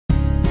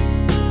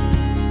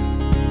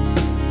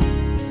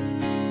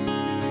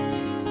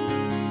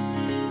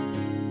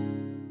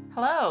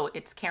Hello,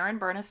 it's Karen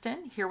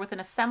Burniston here with an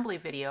assembly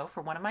video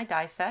for one of my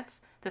die sets.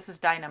 This is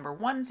die number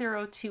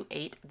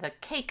 1028, the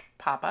Cake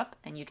Pop-Up,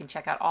 and you can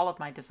check out all of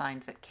my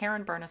designs at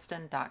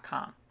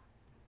karenburniston.com.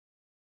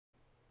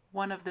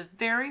 One of the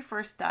very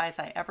first dies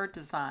I ever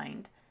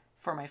designed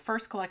for my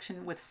first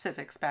collection with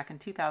Sizzix back in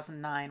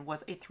 2009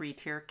 was a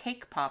 3-tier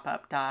cake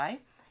pop-up die.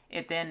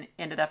 It then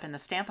ended up in the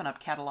Stampin' Up!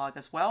 Catalog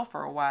as well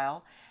for a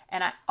while,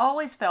 and I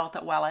always felt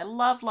that while I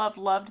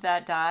loved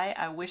that die,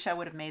 I wish I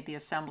would have made the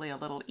assembly a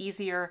little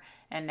easier,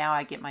 and now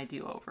I get my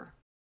do-over.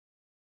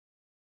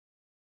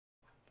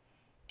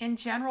 In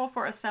general,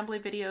 for assembly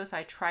videos,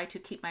 I try to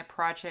keep my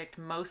project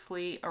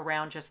mostly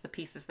around just the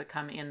pieces that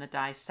come in the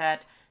die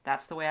set.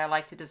 That's the way I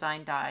like to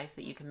design dies,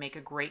 that you can make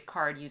a great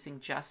card using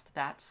just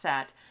that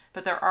set.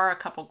 But there are a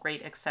couple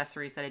great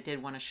accessories that I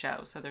did want to show.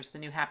 So there's the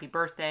new Happy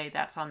Birthday,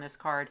 that's on this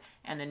card,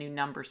 and the new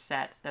number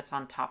set that's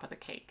on top of the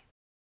cake.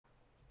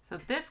 So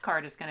this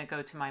card is going to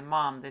go to my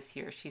mom this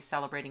year. She's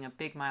celebrating a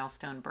big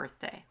milestone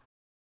birthday.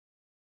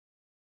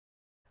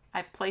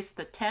 I've placed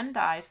the 10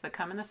 dies that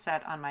come in the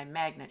set on my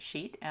magnet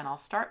sheet, and I'll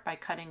start by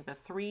cutting the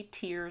 3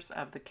 tiers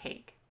of the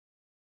cake.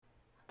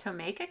 To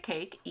make a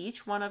cake,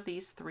 each one of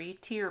these 3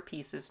 tier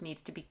pieces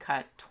needs to be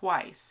cut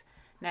twice.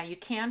 Now you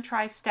can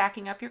try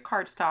stacking up your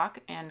cardstock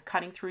and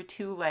cutting through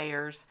 2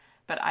 layers,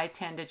 but I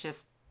tend to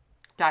just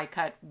die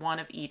cut one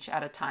of each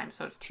at a time.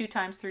 So it's 2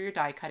 times through your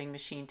die cutting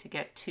machine to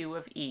get 2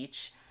 of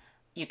each.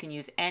 You can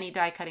use any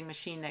die cutting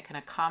machine that can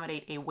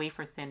accommodate a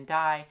wafer thin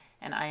die,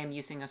 and I am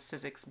using a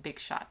Sizzix Big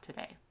Shot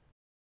today.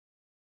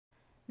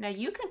 Now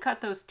you can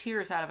cut those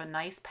tiers out of a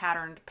nice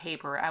patterned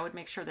paper. I would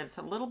make sure that it's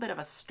a little bit of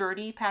a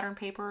sturdy pattern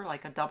paper,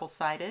 like a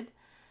double-sided.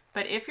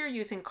 But if you're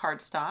using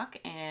cardstock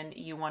and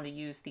you want to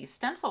use the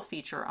stencil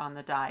feature on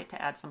the die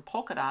to add some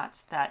polka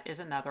dots, that is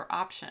another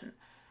option.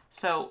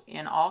 So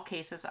in all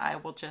cases, I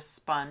will just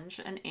sponge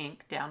and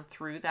ink down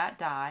through that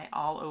die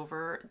all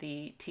over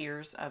the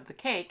tiers of the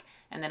cake,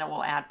 and then it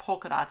will add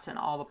polka dots in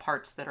all the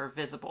parts that are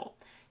visible.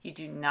 You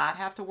do not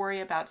have to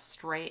worry about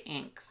stray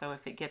ink, so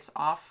if it gets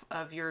off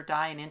of your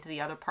die and into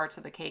the other parts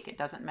of the cake, it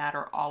doesn't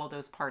matter. All of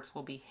those parts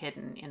will be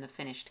hidden in the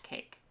finished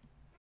cake.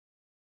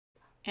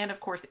 And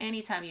of course,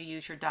 anytime you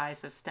use your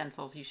dies as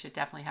stencils, you should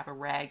definitely have a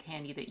rag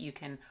handy that you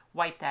can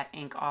wipe that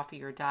ink off of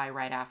your die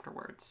right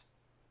afterwards.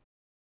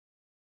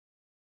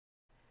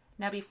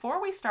 Now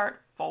before we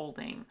start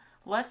folding,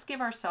 let's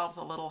give ourselves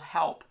a little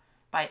help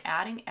by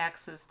adding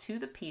X's to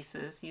the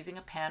pieces using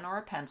a pen or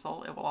a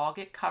pencil. It will all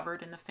get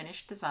covered in the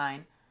finished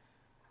design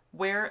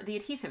where the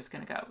adhesive is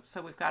going to go.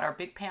 So we've got our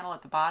big panel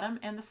at the bottom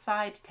and the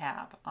side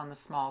tab on the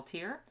small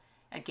tier.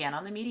 Again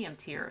on the medium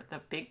tier,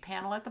 the big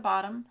panel at the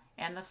bottom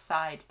and the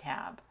side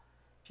tab.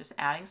 Just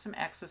adding some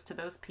X's to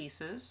those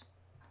pieces.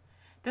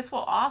 This will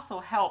also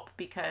help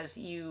because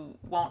you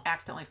won't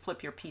accidentally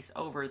flip your piece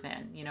over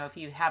then. You know, if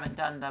you haven't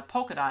done the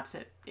polka dots,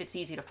 it's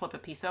easy to flip a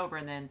piece over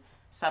and then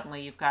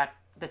suddenly you've got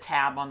the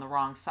tab on the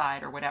wrong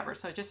side or whatever.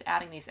 So just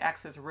adding these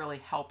X's really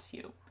helps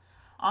you.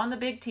 On the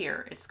big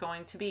tier, it's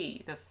going to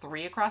be the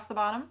 3 across the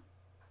bottom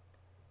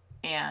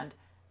and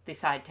the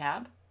side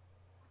tab,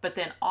 but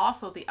then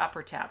also the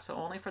upper tab. So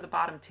only for the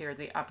bottom tier,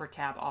 the upper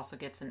tab also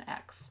gets an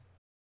X.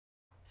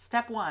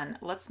 Step 1,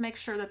 let's make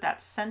sure that that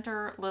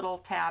center little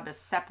tab is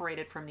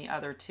separated from the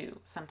other 2.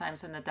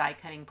 Sometimes in the die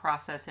cutting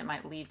process, it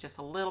might leave just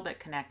a little bit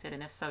connected,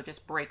 and if so,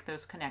 just break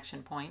those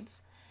connection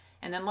points.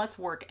 And then let's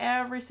work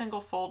every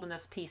single fold in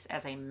this piece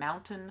as a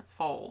mountain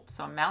fold.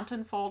 So a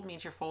mountain fold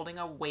means you're folding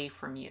away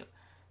from you.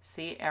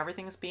 See,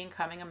 everything's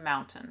becoming a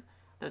mountain.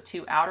 The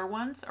 2 outer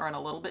ones are in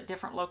a little bit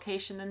different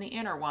location than the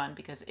inner one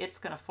because it's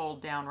going to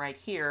fold down right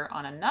here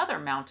on another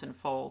mountain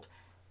fold,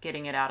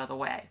 getting it out of the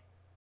way.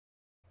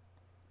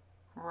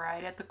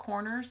 Right at the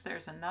corners,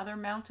 there's another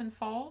mountain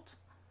fold.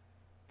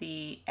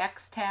 The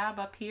X tab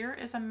up here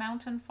is a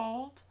mountain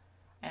fold.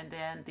 And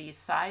then the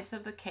sides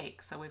of the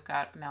cake. So we've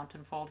got a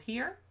mountain fold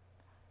here,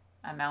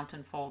 a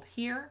mountain fold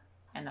here,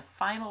 and the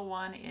final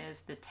one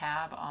is the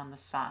tab on the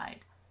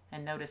side.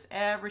 And notice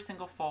every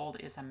single fold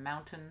is a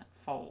mountain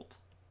fold.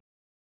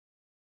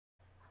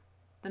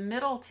 The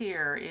middle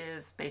tier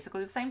is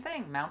basically the same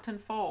thing, mountain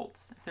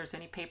folds. If there's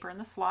any paper in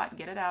the slot,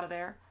 get it out of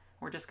there.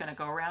 We're just going to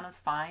go around and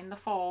find the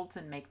folds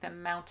and make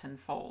them mountain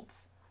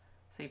folds.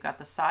 So you've got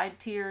the side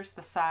tiers,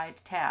 the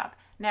side tab.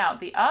 Now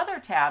the other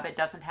tab, it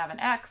doesn't have an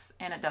X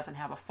and it doesn't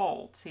have a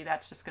fold. See,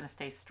 that's just going to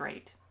stay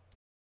straight.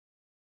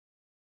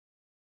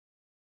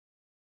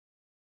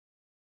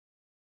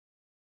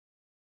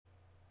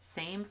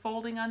 Same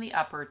folding on the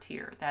upper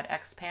tier. That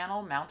X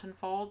panel, mountain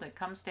fold that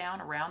comes down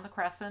around the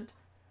crescent.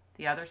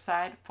 The other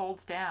side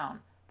folds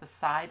down. The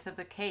sides of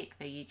the cake,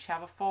 they each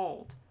have a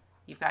fold.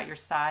 You've got your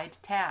side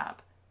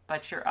tab,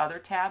 but your other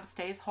tab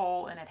stays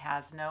whole and it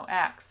has no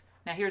X.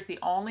 Now here's the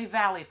only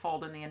valley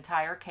fold in the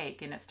entire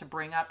cake, and it's to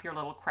bring up your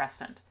little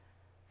crescent.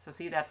 So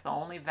see, that's the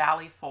only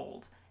valley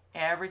fold.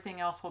 Everything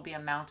else will be a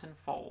mountain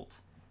fold.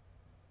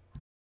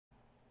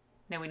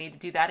 Now we need to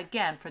do that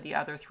again for the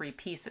other 3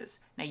 pieces.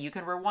 Now you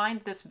can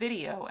rewind this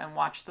video and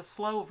watch the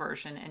slow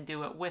version and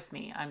do it with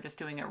me. I'm just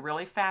doing it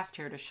really fast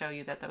here to show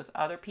you that those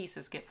other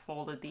pieces get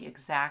folded the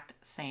exact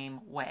same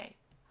way.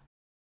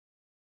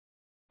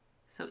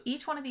 So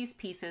each one of these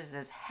pieces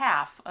is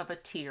half of a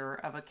tier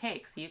of a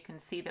cake. So you can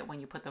see that when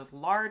you put those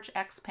large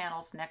X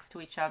panels next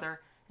to each other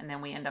and then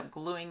we end up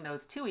gluing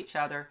those to each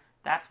other,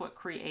 that's what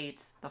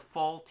creates the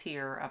full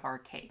tier of our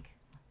cake.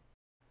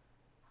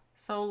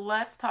 So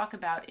let's talk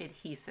about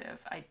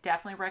adhesive. I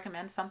definitely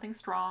recommend something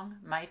strong.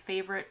 My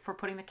favorite for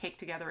putting the cake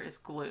together is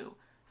glue.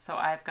 So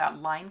I've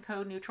got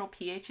LINECO neutral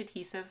pH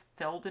adhesive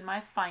filled in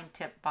my fine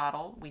tip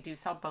bottle. We do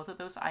sell both of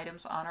those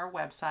items on our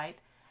website.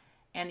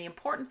 And the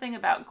important thing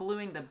about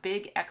gluing the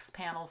big X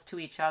panels to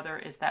each other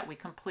is that we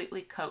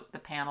completely coat the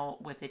panel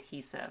with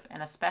adhesive,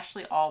 and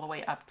especially all the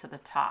way up to the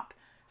top.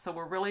 So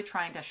we're really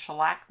trying to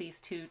shellac these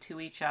two to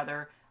each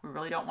other. We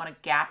really don't want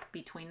a gap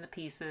between the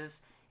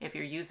pieces. If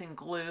you're using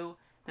glue,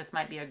 this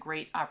might be a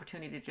great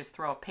opportunity to just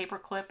throw a paper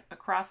clip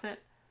across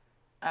it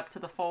up to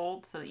the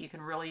fold so that you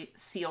can really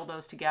seal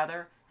those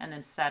together and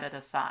then set it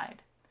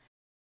aside.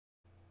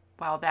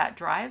 While that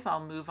dries,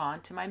 I'll move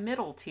on to my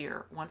middle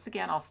tier. Once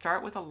again, I'll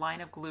start with a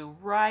line of glue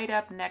right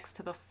up next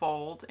to the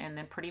fold and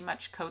then pretty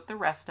much coat the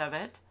rest of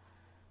it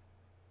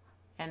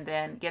and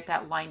then get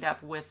that lined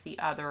up with the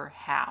other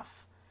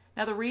half.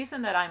 Now the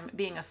reason that I'm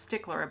being a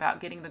stickler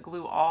about getting the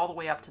glue all the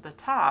way up to the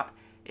top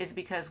is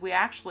because we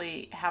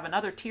actually have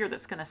another tier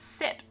that's going to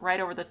sit right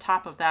over the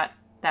top of that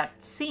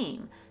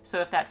seam.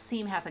 So if that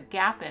seam has a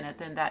gap in it,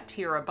 then that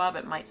tier above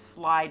it might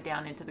slide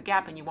down into the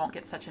gap and you won't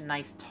get such a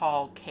nice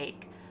tall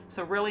cake.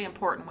 So really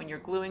important when you're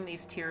gluing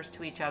these tiers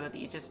to each other that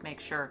you just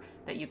make sure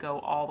that you go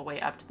all the way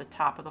up to the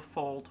top of the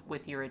fold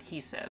with your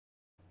adhesive.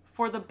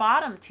 For the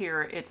bottom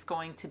tier, it's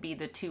going to be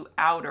the two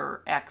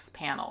outer X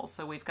panels.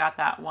 So we've got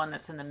that one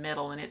that's in the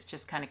middle and it's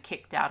just kind of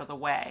kicked out of the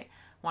way.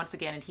 Once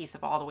again,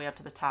 adhesive all the way up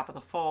to the top of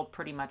the fold,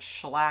 pretty much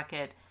shellac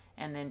it,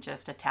 and then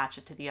just attach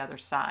it to the other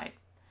side.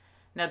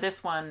 Now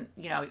this one,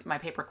 my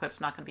paper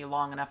clip's not going to be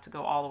long enough to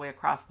go all the way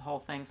across the whole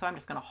thing, so I'm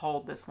just going to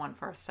hold this one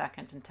for a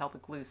second until the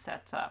glue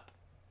sets up.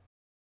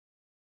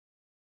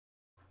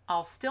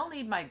 I'll still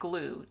need my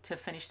glue to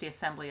finish the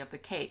assembly of the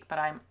cake, but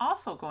I'm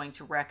also going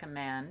to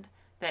recommend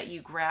that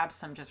you grab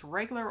some just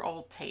regular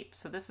old tape.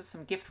 So this is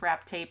some gift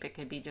wrap tape. It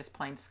could be just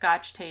plain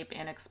Scotch tape,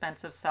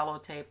 inexpensive cello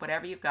tape,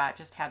 whatever you've got,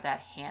 just have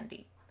that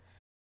handy.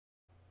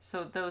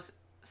 So those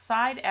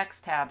side X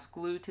tabs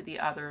glue to the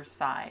other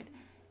side.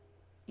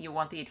 You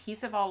want the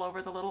adhesive all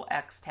over the little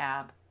X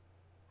tab.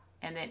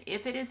 And then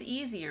if it is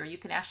easier, you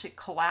can actually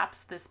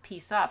collapse this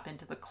piece up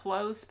into the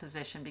closed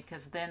position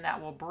because then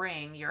that will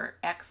bring your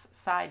X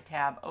side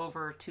tab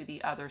over to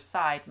the other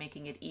side,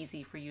 making it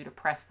easy for you to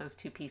press those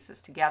two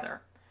pieces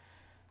together.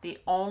 The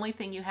only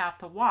thing you have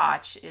to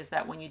watch is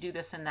that when you do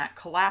this in that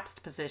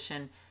collapsed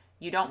position,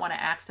 you don't want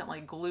to accidentally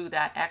glue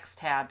that X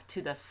tab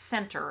to the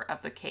center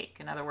of the cake.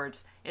 In other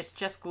words, it's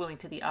just gluing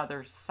to the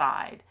other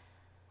side.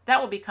 That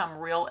will become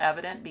real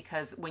evident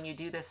because when you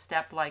do this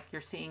step like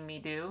you're seeing me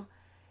do,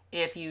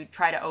 if you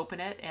try to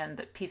open it and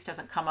the piece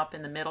doesn't come up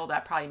in the middle,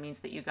 that probably means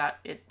that you got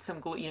some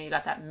glue, you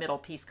got that middle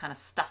piece kind of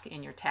stuck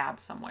in your tab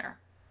somewhere.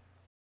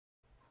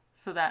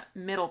 So that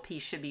middle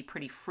piece should be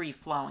pretty free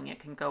flowing. It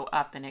can go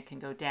up and it can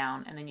go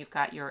down. And then you've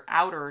got your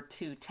outer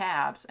two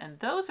tabs, and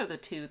those are the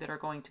two that are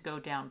going to go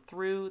down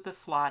through the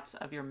slots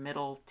of your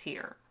middle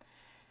tier.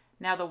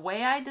 Now the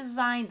way I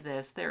designed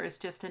this, there is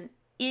just an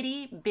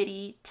itty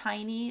bitty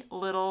tiny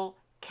little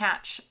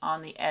catch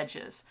on the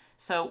edges.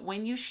 So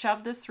when you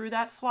shove this through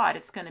that slot,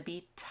 it's going to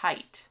be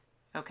tight.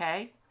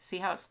 Okay? See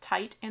how it's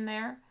tight in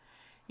there?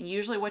 And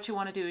usually what you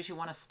want to do is you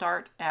want to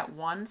start at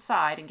one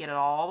side and get it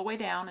all the way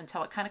down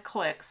until it kind of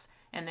clicks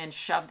and then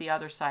shove the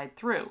other side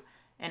through.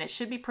 And it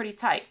should be pretty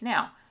tight.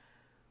 Now,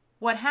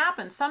 what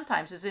happens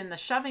sometimes is in the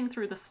shoving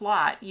through the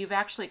slot, you've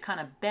actually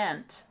kind of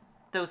bent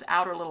those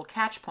outer little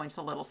catch points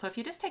a little. So if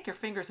you just take your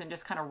fingers and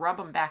just kind of rub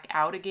them back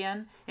out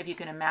again, if you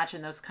can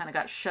imagine those kind of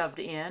got shoved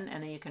in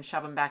and then you can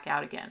shove them back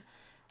out again.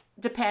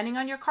 Depending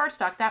on your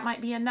cardstock, that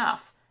might be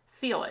enough.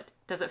 Feel it.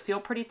 Does it feel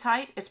pretty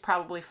tight? It's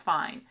probably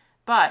fine.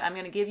 But I'm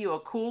going to give you a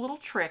cool little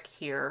trick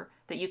here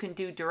that you can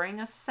do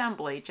during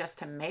assembly just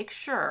to make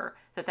sure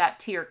that that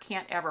tier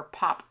can't ever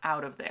pop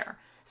out of there.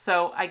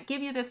 So I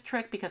give you this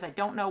trick because I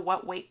don't know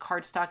what weight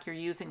cardstock you're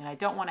using and I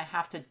don't want to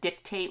have to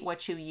dictate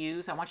what you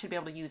use. I want you to be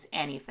able to use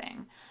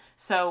anything.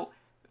 So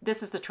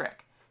this is the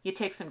trick. You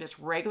take some just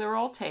regular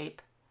old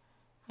tape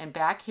and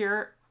back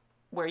here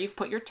where you've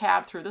put your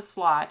tab through the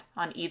slot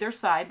on either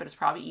side, but it's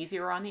probably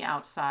easier on the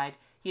outside,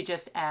 you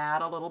just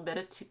add a little bit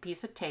of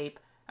piece of tape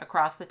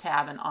across the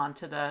tab and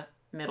onto the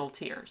middle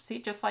tier. See,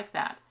 just like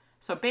that.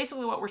 So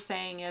basically what we're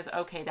saying is,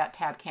 okay, that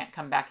tab can't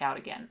come back out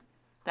again.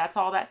 That's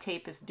all that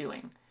tape is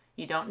doing.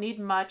 You don't need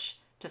much,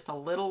 just a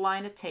little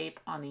line of tape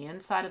on the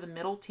inside of the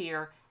middle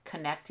tier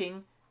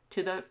connecting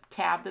to the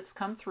tab that's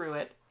come through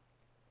it.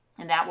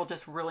 And that will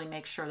just really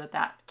make sure that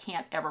that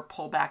can't ever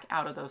pull back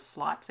out of those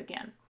slots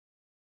again.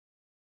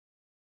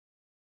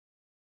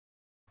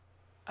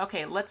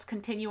 Okay, let's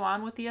continue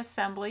on with the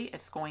assembly.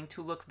 It's going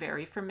to look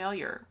very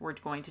familiar. We're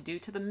going to do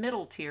to the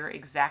middle tier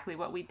exactly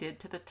what we did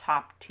to the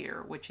top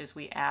tier, which is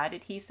we add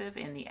adhesive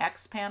in the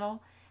X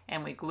panel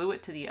and we glue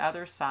it to the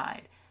other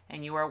side.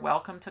 and you are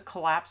welcome to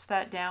collapse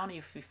that down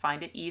if you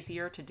find it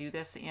easier to do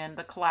this in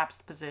the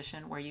collapsed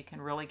position where you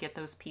can really get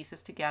those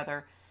pieces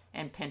together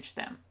and pinch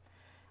them.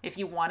 If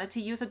you wanted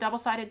to use a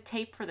double-sided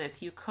tape for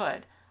this, you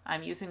could.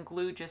 I'm using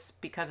glue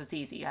just because it's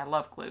easy. I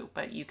love glue,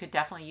 but you could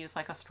definitely use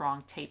like a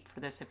strong tape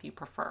for this if you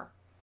prefer.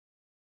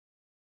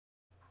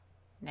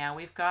 Now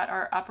we've got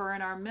our upper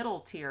and our middle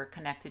tier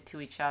connected to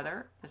each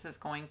other. This is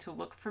going to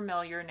look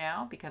familiar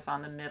now because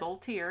on the middle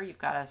tier you've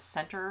got a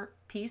center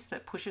piece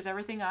that pushes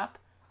everything up,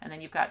 and then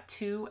you've got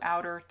two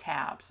outer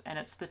tabs, and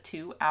it's the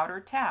two outer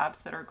tabs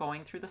that are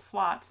going through the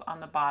slots on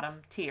the bottom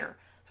tier.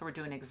 So we're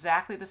doing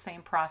exactly the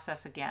same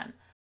process again.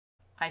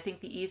 I think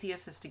the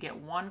easiest is to get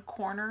one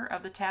corner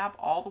of the tab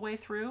all the way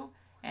through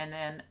and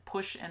then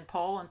push and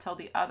pull until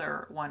the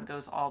other one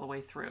goes all the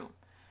way through.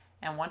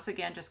 And once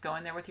again, just go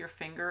in there with your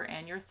finger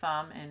and your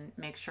thumb and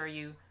make sure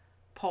you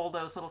pull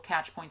those little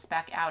catch points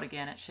back out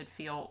again. It should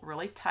feel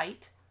really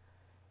tight.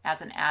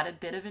 As an added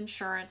bit of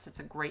insurance, it's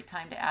a great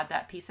time to add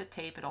that piece of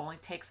tape. It only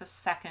takes a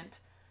second,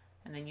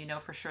 and then you know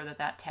for sure that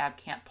that tab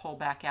can't pull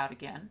back out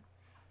again.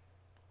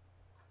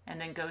 And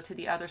then go to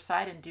the other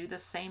side and do the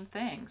same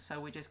thing. So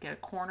we just get a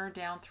corner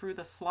down through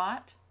the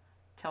slot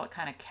till it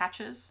kind of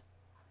catches.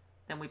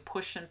 Then we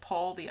push and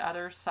pull the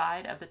other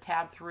side of the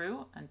tab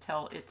through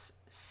until it's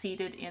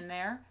seated in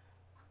there.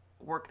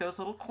 Work those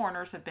little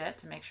corners a bit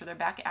to make sure they're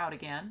back out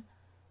again.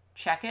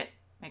 Check it,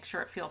 make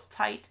sure it feels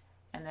tight,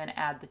 and then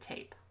add the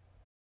tape.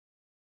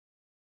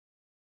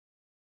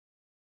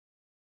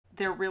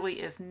 There really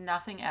is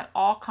nothing at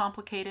all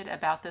complicated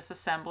about this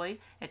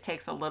assembly. It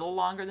takes a little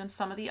longer than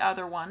some of the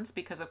other ones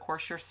because of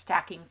course you're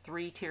stacking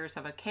 3 tiers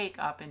of a cake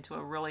up into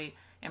a really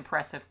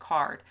impressive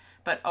card.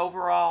 But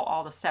overall,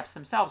 all the steps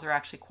themselves are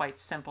actually quite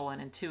simple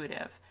and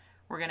intuitive.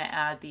 We're going to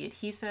add the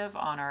adhesive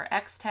on our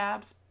X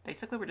tabs.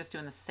 Basically, we're just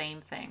doing the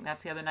same thing.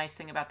 That's the other nice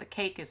thing about the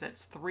cake is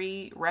it's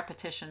 3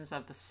 repetitions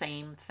of the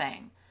same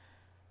thing.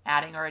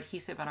 Adding our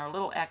adhesive on our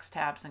little X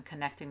tabs and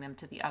connecting them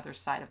to the other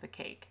side of the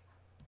cake.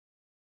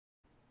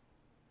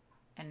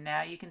 And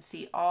now you can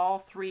see all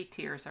 3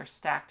 tiers are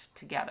stacked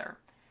together.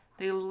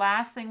 The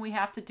last thing we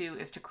have to do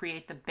is to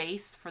create the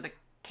base for the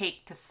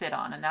cake to sit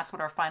on, and that's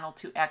what our final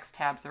 2 X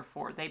tabs are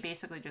for. They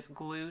basically just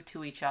glue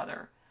to each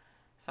other.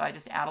 So I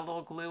just add a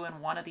little glue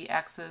in one of the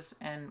X's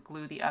and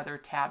glue the other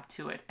tab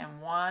to it.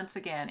 And once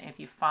again, if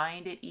you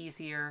find it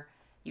easier,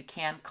 you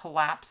can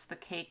collapse the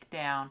cake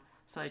down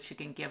so that you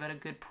can give it a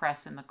good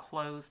press in the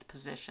closed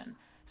position.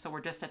 So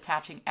we're just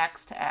attaching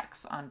X to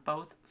X on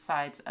both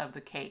sides of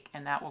the cake,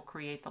 and that will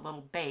create the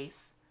little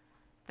base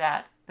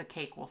that the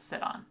cake will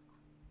sit on.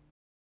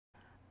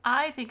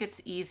 I think it's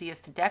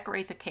easiest to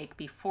decorate the cake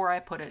before I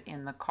put it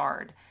in the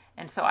card.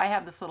 And so I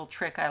have this little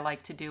trick I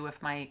like to do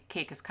if my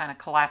cake is kind of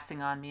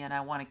collapsing on me and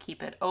I want to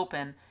keep it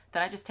open.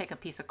 Then I just take a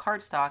piece of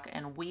cardstock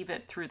and weave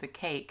it through the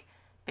cake,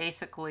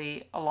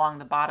 basically along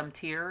the bottom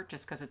tier,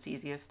 just because it's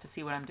easiest to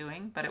see what I'm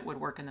doing, but it would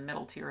work in the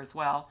middle tier as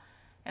well.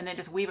 And then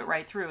just weave it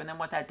right through, and then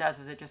what that does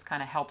is it just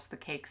kind of helps the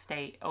cake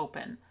stay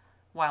open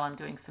while I'm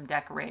doing some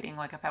decorating,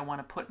 like if I want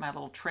to put my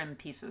little trim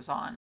pieces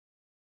on.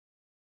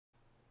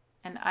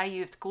 And I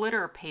used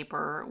glitter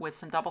paper with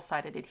some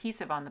double-sided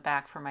adhesive on the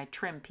back for my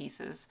trim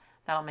pieces.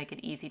 That'll make it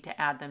easy to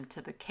add them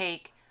to the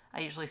cake. I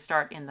usually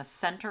start in the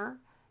center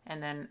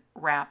and then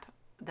wrap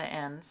the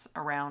ends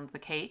around the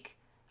cake.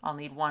 I'll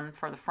need one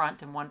for the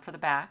front and one for the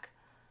back.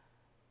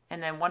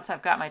 And then once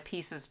I've got my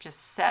pieces just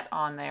set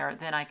on there,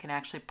 then I can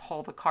actually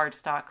pull the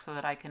cardstock so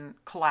that I can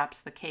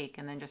collapse the cake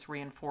and then just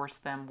reinforce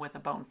them with a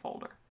bone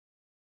folder.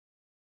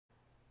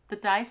 The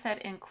die set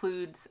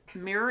includes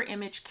mirror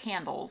image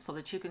candles so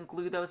that you can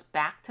glue those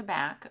back to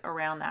back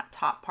around that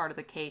top part of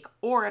the cake,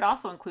 or it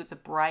also includes a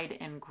bride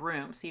and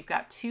groom. So you've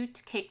got 2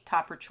 cake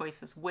topper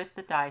choices with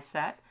the die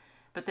set,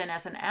 but then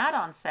as an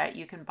add-on set,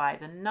 you can buy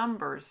the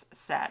numbers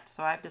set.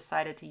 So I've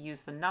decided to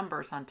use the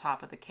numbers on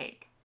top of the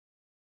cake.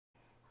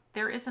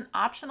 There is an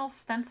optional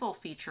stencil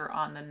feature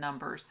on the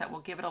numbers that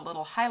will give it a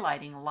little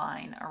highlighting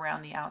line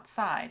around the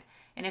outside.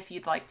 And if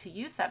you'd like to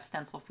use that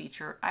stencil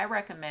feature, I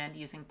recommend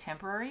using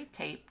temporary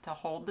tape to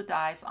hold the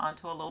dies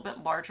onto a little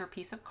bit larger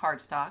piece of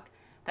cardstock.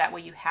 That way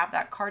you have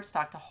that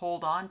cardstock to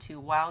hold on to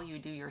while you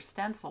do your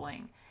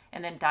stenciling,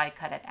 and then die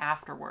cut it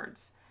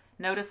afterwards.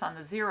 Notice on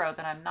the 0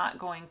 that I'm not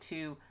going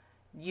to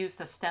use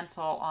the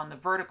stencil on the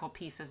vertical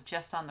pieces,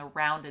 just on the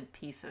rounded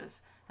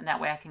pieces, and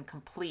that way I can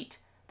complete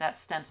that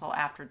stencil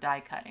after die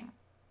cutting.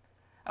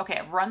 Okay,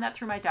 I've run that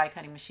through my die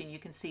cutting machine. You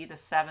can see the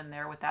 7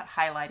 there with that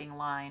highlighting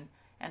line,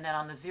 and then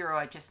on the 0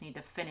 I just need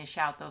to finish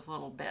out those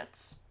little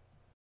bits.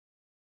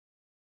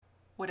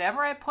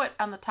 Whatever I put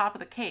on the top of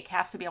the cake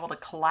has to be able to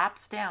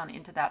collapse down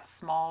into that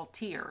small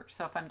tier.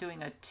 So if I'm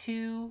doing a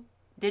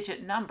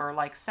 2-digit number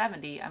like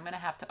 70, I'm going to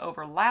have to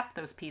overlap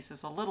those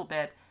pieces a little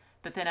bit,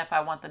 but then if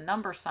I want the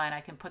number sign,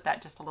 I can put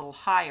that just a little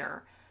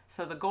higher.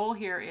 So the goal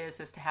here is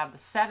to have the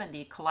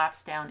 70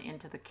 collapse down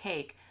into the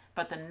cake,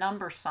 but the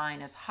number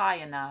sign is high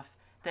enough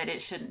that it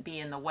shouldn't be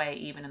in the way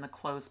even in the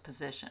closed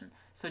position.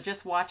 So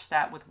just watch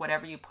that with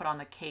whatever you put on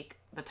the cake,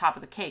 the top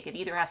of the cake. It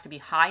either has to be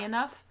high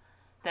enough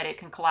that it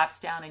can collapse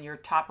down and your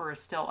topper is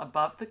still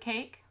above the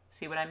cake,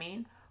 See what I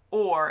mean?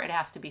 Or it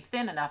has to be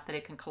thin enough that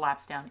it can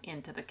collapse down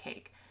into the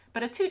cake.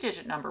 But a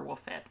 2-digit number will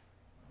fit.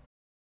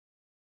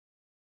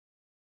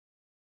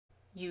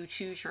 You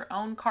choose your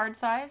own card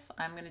size.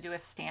 I'm going to do a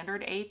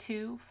standard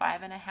A2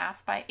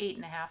 5.5 by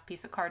 8.5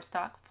 piece of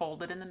cardstock,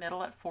 folded in the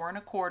middle at 4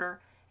 1/4,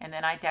 and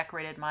then I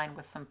decorated mine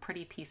with some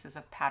pretty pieces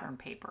of pattern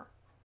paper.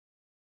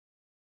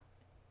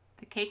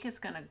 The cake is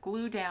going to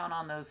glue down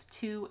on those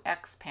 2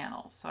 X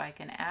panels, so I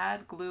can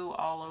add glue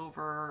all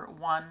over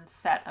one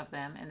set of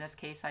them. In this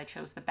case, I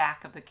chose the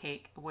back of the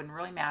cake. It wouldn't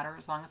really matter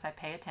as long as I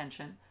pay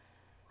attention.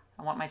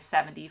 I want my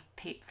 70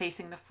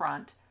 facing the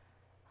front.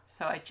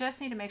 So I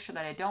just need to make sure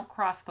that I don't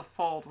cross the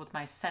fold with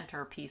my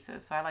center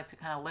pieces. So I like to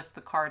kind of lift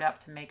the card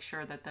up to make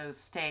sure that those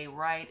stay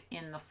right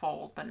in the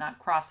fold, but not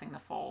crossing the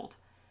fold.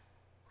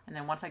 And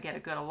then once I get a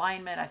good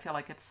alignment, I feel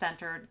like it's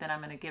centered, then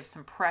I'm going to give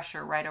some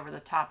pressure right over the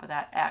top of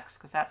that X,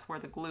 because that's where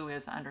the glue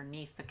is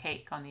underneath the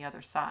cake on the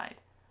other side.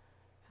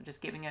 So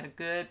just giving it a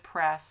good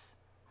press.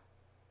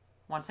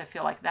 Once I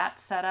feel like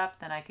that's set up,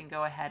 then I can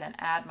go ahead and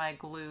add my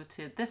glue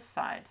to this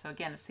side. So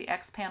again, it's the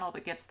X panel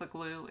that gets the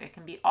glue. It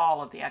can be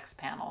all of the X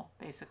panel,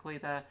 basically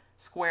the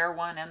square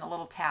one and the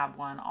little tab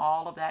one.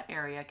 All of that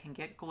area can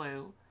get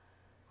glue,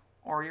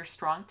 or your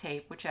strong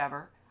tape,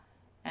 whichever.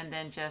 And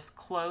then just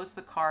close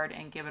the card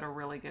and give it a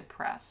really good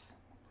press.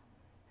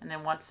 And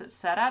then once it's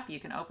set up, you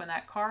can open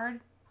that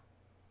card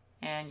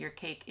and your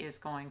cake is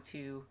going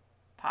to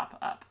pop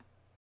up.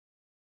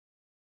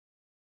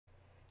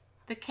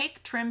 The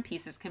cake trim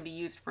pieces can be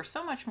used for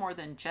so much more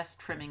than just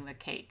trimming the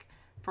cake.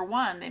 For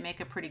one, they make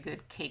a pretty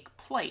good cake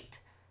plate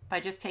by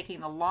just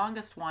taking the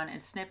longest one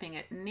and snipping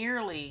it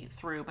nearly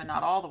through, but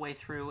not all the way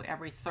through,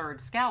 every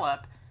third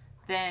scallop.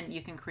 Then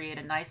you can create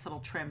a nice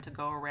little trim to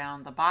go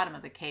around the bottom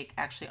of the cake,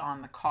 actually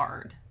on the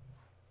card.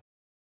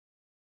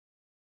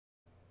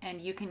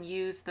 And you can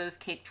use those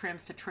cake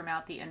trims to trim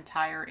out the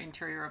entire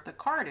interior of the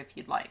card if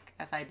you'd like,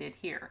 as I did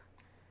here.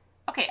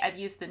 Okay, I've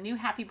used the new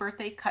Happy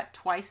Birthday cut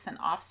twice and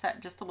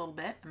offset just a little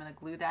bit. I'm going to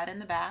glue that in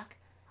the back.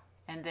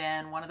 And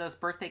then one of those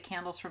birthday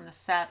candles from the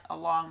set,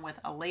 along with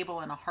a label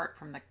and a heart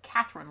from the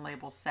Catherine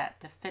label set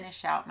to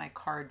finish out my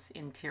card's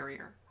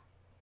interior.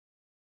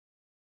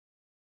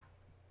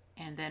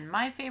 And then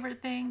my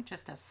favorite thing,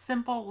 just a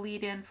simple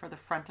lead-in for the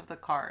front of the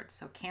card.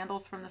 So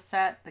candles from the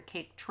set, the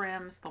cake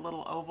trims, the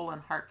little oval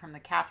and heart from the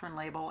Catherine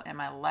label, and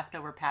my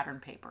leftover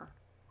pattern paper.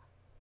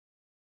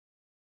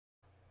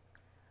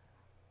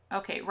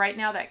 Okay, right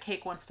now that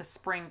cake wants to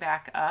spring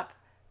back up,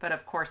 but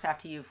of course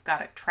after you've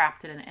got it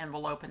trapped in an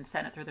envelope and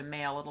sent it through the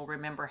mail, it'll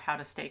remember how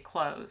to stay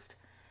closed.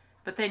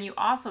 But then you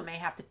also may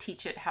have to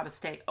teach it how to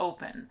stay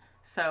open.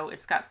 So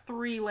it's got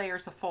 3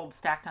 layers of fold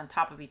stacked on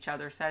top of each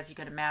other. So as you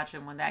can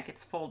imagine, when that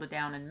gets folded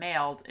down and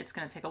mailed, it's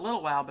going to take a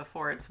little while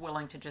before it's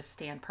willing to just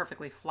stand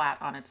perfectly flat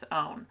on its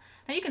own.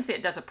 Now you can see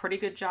it does a pretty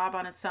good job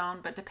on its own,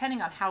 but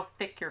depending on how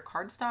thick your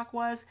cardstock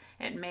was,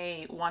 it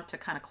may want to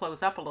kind of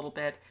close up a little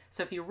bit.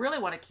 So if you really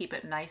want to keep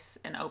it nice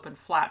and open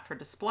flat for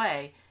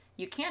display,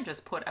 you can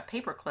just put a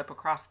paper clip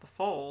across the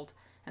fold,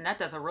 and that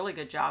does a really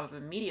good job of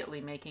immediately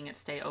making it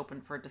stay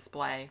open for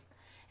display.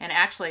 And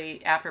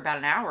actually, after about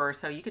an hour or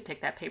so, you could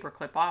take that paper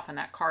clip off and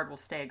that card will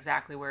stay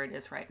exactly where it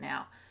is right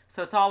now.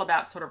 So it's all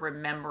about sort of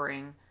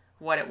remembering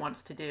what it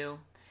wants to do.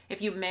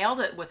 If you mailed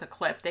it with a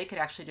clip, they could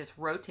actually just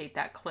rotate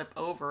that clip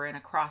over and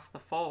across the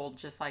fold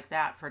just like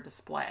that for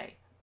display.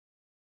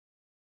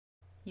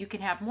 You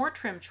can have more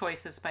trim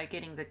choices by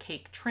getting the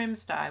cake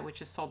trims die, which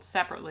is sold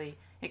separately.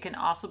 It can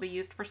also be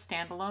used for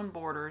standalone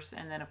borders,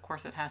 and then of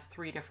course it has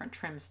 3 different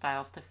trim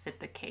styles to fit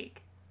the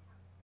cake.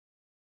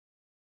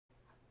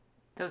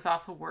 Those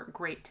also work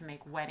great to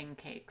make wedding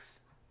cakes.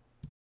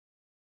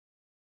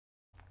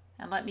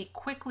 And let me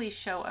quickly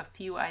show a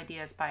few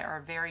ideas by our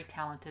very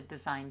talented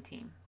design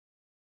team.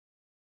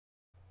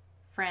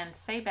 Fran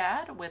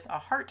Sabad with a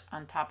heart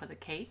on top of the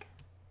cake.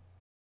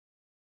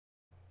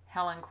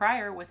 Helen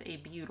Cryer with a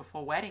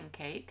beautiful wedding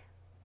cake.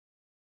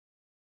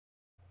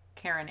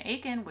 Karen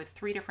Aiken with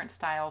 3 different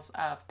styles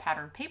of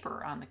pattern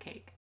paper on the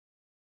cake.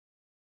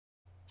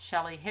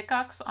 Shelley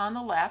Hickox on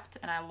the left,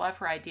 and I love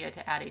her idea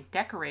to add a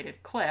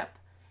decorated clip,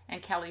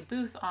 and Kelly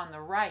Booth on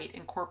the right,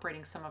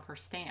 incorporating some of her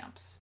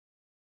stamps.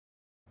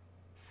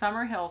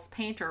 Summer Hills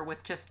Painter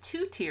with just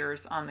 2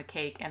 tiers on the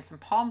cake and some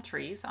palm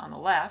trees on the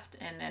left,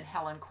 and then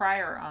Helen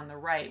Cryer on the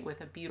right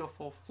with a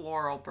beautiful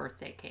floral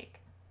birthday cake.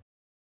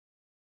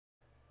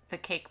 The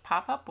cake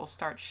pop-up will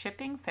start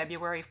shipping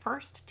February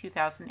 1st,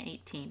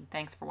 2018.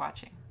 Thanks for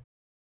watching.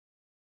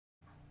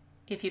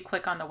 If you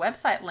click on the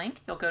website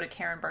link, you'll go to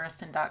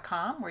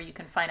KarenBurniston.com, where you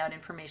can find out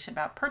information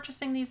about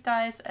purchasing these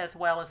dies, as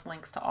well as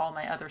links to all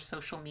my other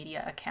social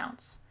media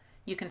accounts.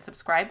 You can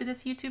subscribe to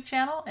this YouTube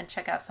channel and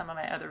check out some of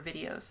my other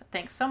videos.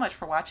 Thanks so much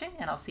for watching,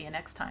 and I'll see you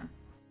next time.